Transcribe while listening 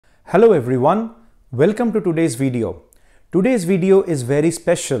Hello everyone, welcome to today's video. Today's video is very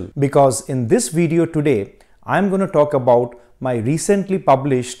special because in this video today, I'm going to talk about my recently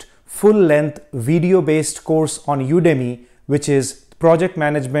published full-length video-based course on Udemy, which is Project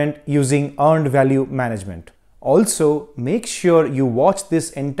Management using Earned Value Management. Also, make sure you watch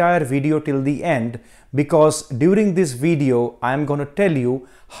this entire video till the end because during this video, I'm going to tell you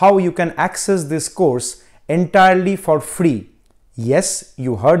how you can access this course entirely for free. Yes,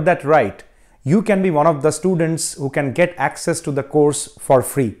 you heard that right. You can be one of the students who can get access to the course for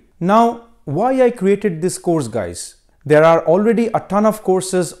free. Now, why I created this course, guys? There are already a ton of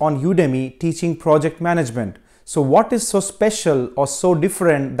courses on Udemy teaching project management. So what is so special or so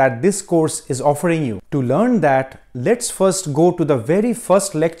different that this course is offering you? To learn that, let's first go to the very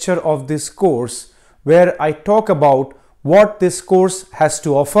first lecture of this course where I talk about what this course has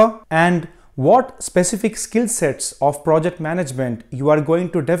to offer and what specific skill sets of project management you are going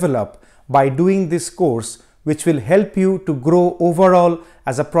to develop by doing this course, which will help you to grow overall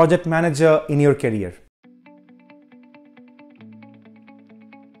as a project manager in your career.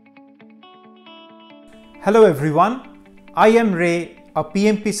 Hello everyone, I am Ray, a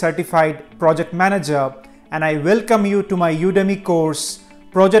PMP certified project manager, and I welcome you to my Udemy course,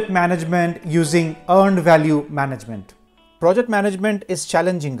 Project Management using Earned Value Management. Project management is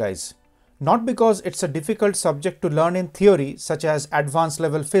challenging, guys. Not because it's a difficult subject to learn in theory such as advanced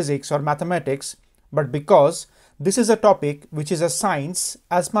level physics or mathematics, but because this is a topic which is a science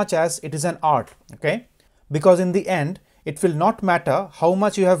as much as it is an art, okay? Because in the end, it will not matter how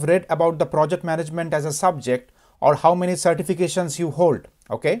much you have read about the project management as a subject or how many certifications you hold,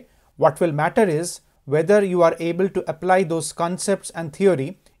 okay? What will matter is whether you are able to apply those concepts and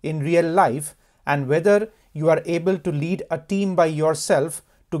theory in real life and whether you are able to lead a team by yourself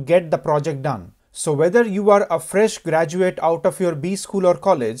to get the project done. So whether you are a fresh graduate out of your B school or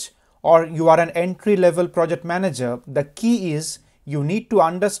college or you are an entry-level project manager, the key is you need to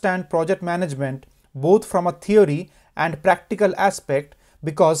understand project management both from a theory and practical aspect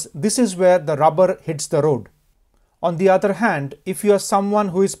because this is where the rubber hits the road. On the other hand, if you are someone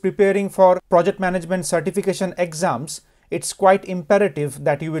who is preparing for project management certification exams, it's quite imperative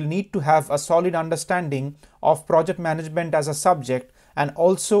that you will need to have a solid understanding of project management as a subject and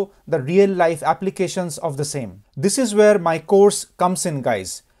also the real life applications of the same. This is where my course comes in,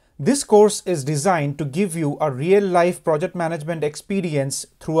 guys. This course is designed to give you a real life project management experience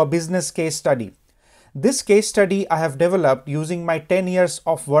through a business case study. This case study I have developed using my 10 years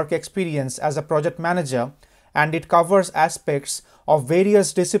of work experience as a project manager, and it covers aspects of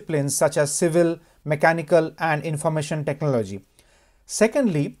various disciplines such as civil, mechanical, and information technology.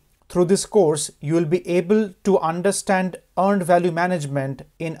 Secondly, through this course, you will be able to understand earned value management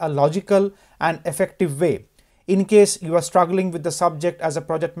in a logical and effective way in case you are struggling with the subject as a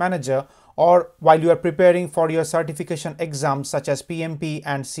project manager or while you are preparing for your certification exams such as PMP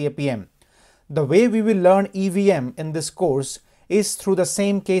and CAPM. The way we will learn EVM in this course is through the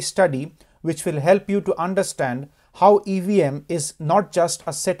same case study, which will help you to understand how EVM is not just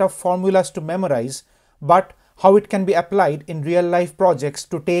a set of formulas to memorize, but how it can be applied in real life projects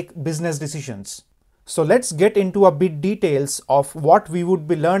to take business decisions. So let's get into a bit details of what we would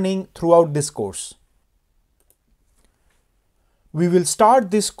be learning throughout this course. We will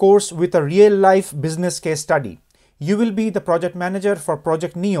start this course with a real life business case study. You will be the project manager for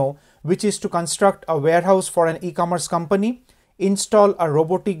Project Neo, which is to construct a warehouse for an e-commerce company, install a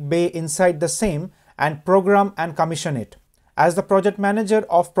robotic bay inside the same, and program and commission it. As the project manager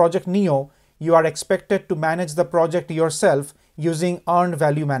of Project Neo, you are expected to manage the project yourself using earned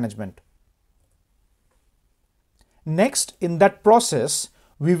value management. Next, in that process,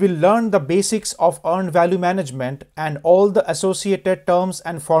 we will learn the basics of earned value management and all the associated terms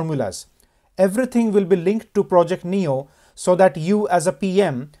and formulas. Everything will be linked to Project Neo so that you as a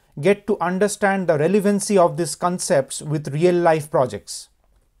PM get to understand the relevancy of these concepts with real life projects.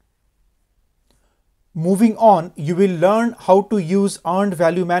 Moving on, you will learn how to use earned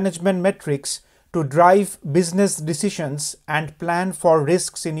value management metrics to drive business decisions and plan for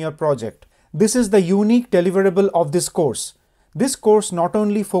risks in your project. This is the unique deliverable of this course. This course not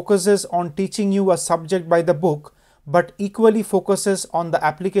only focuses on teaching you a subject by the book, but equally focuses on the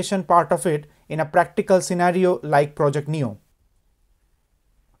application part of it in a practical scenario like Project Neo.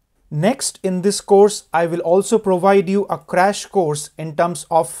 Next, in this course, I will also provide you a crash course in terms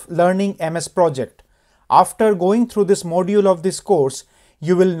of learning MS Project. After going through this module of this course,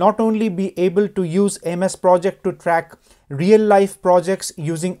 you will not only be able to use MS Project to track real life projects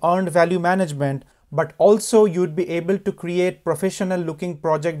using earned value management, but also you'd be able to create professional looking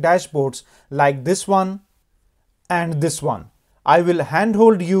project dashboards like this one and this one. I will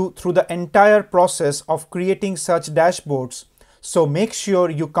handhold you through the entire process of creating such dashboards, so make sure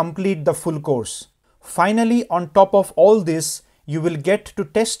you complete the full course. Finally, on top of all this, you will get to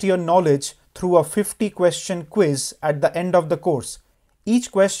test your knowledge through a 50-question quiz at the end of the course.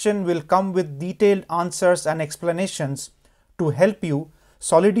 Each question will come with detailed answers and explanations to help you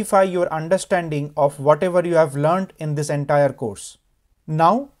solidify your understanding of whatever you have learned in this entire course.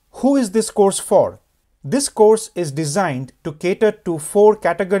 Now, who is this course for? This course is designed to cater to 4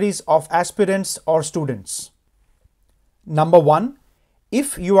 categories of aspirants or students. Number 1,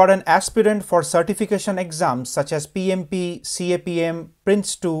 if you are an aspirant for certification exams such as PMP, CAPM,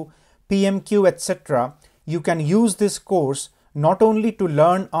 Prince2, PMQ, etc., you can use this course not only to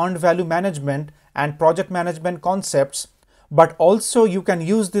learn earned value management and project management concepts, but also you can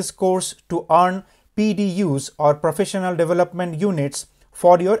use this course to earn PDUs or professional development units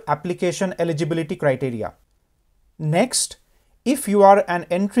for your application eligibility criteria. Next, if you are an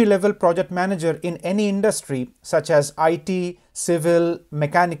entry-level project manager in any industry such as IT, civil,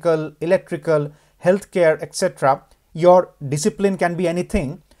 mechanical, electrical, healthcare, etc., your discipline can be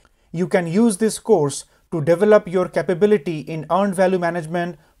anything, you can use this course to develop your capability in earned value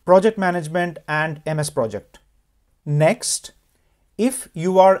management, project management, and MS Project. Next, if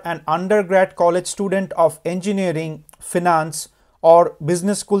you are an undergrad college student of engineering, finance, or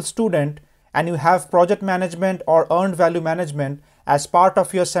business school student and you have project management or earned value management as part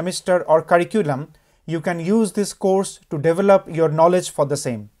of your semester or curriculum, you can use this course to develop your knowledge for the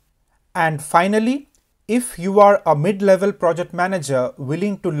same. And finally, if you are a mid-level project manager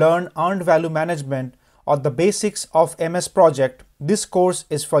willing to learn earned value management or the basics of MS Project, this course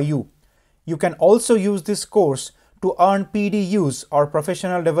is for you. You can also use this course to earn PDUs or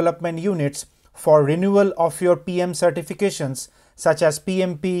professional development units for renewal of your PM certifications such as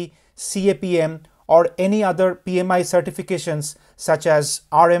PMP, CAPM, or any other PMI certifications such as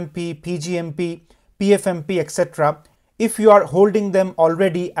RMP, PGMP, PFMP, etc. if you are holding them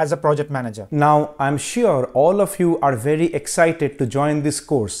already as a project manager. Now, I'm sure all of you are very excited to join this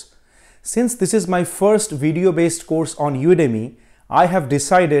course. Since this is my first video-based course on Udemy, I have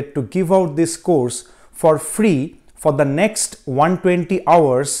decided to give out this course for free for the next 120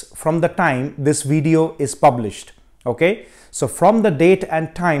 hours from the time this video is published. Okay, so from the date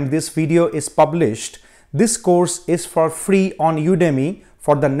and time this video is published, this course is for free on Udemy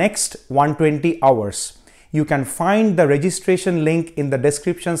for the next 120 hours. You can find the registration link in the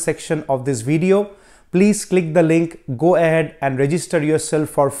description section of this video. Please click the link, go ahead and register yourself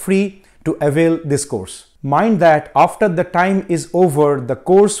for free to avail this course. Mind that after the time is over, the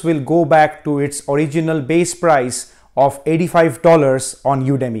course will go back to its original base price of $85 on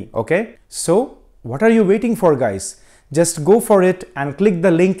Udemy. Okay, so what are you waiting for, guys? Just go for it and click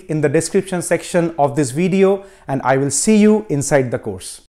the link in the description section of this video and I will see you inside the course.